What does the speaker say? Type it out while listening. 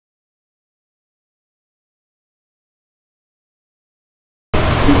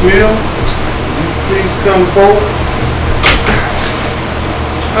Mills, you please come forward.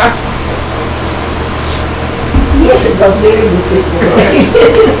 Yes, it was very deceitful.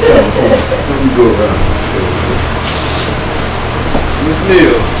 Let me go around. Ms.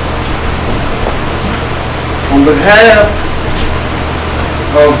 Mills, on behalf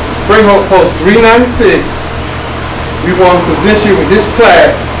of Spring Hope Post 396, we want to present you with this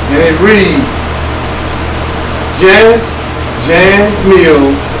plaque, and it reads, Janice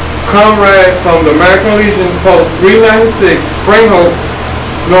Mills, comrades from the American Legion Post 396, Spring Hope,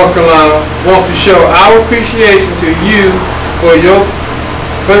 North Carolina, want to show our appreciation to you for your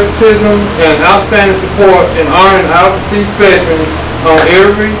patriotism and outstanding support in honoring our deceased veterans on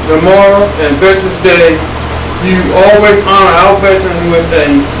every Memorial and Veterans Day. You always honor our veterans with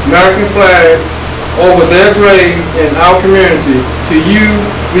an American flag over their grave in our community. To you,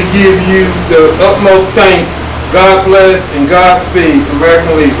 we give you the utmost thanks. God bless and Godspeed,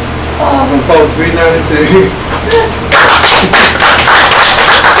 American Legion. From Post 396.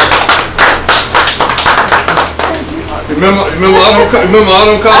 Remember all them calling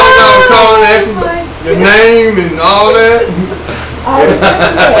and asking your name and all that? I remember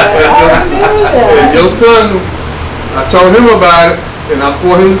that. And your son, I told him about it, and I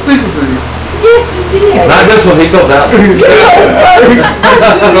swore him to secrecy. Yes, you did. Not this one, he told that.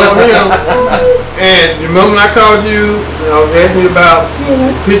 And you remember when I called you, asking you about the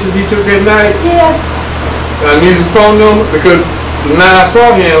pictures he took that night? Yes. I needed his phone number because the night I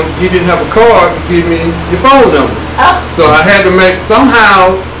saw him, he didn't have a card to give me your phone number. So I had to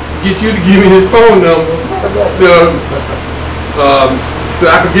somehow get you to give me his phone number so I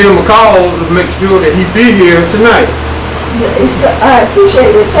could give him a call to make sure that he'd be here tonight. I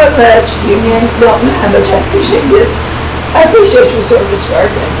appreciate it so much. You don't know how much I appreciate this. I appreciate your service to our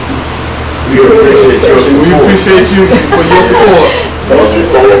country. We appreciate your support. We appreciate you for your support. Thank you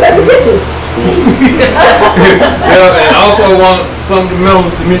so much. This was sweet. Yeah, and I also want some of the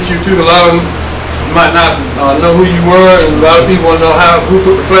members to meet you too. A lot of them might not know who you were, and a lot of people want to know who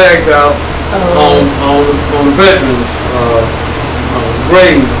put the flags out on the veterans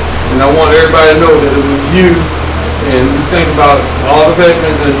grave. And I want everybody to know that it was you. And we think about all the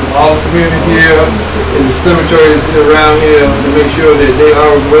veterans and all the community here and the cemeteries around here to make sure that they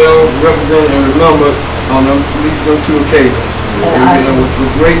are well represented and remembered on at least those two occasions. And with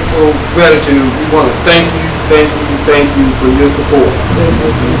grateful gratitude, we want to thank you for your support.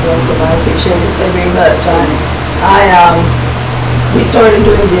 I appreciate it so very much. We started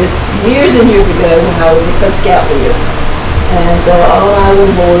doing this years and years ago when I was a Cub Scout leader. And so all our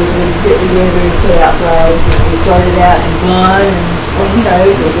little boys would get together and put out flags. And we started out in Bunn and Spring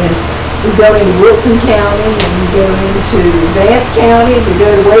Hope, and then we go into Wilson County, and we go into Vance County, and we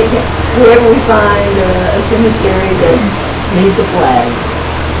go to Wake County, wherever we find a cemetery that needs a flag.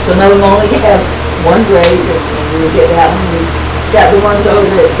 Some of them only have one grave, and we get out and we got the ones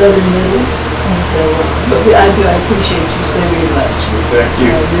over at Southern Middle. And so, but I appreciate you so very much. Thank you.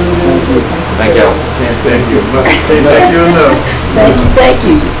 I really do. Thank you. Can't thank you enough. Can't thank you enough. Thank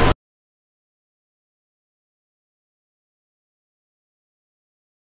you.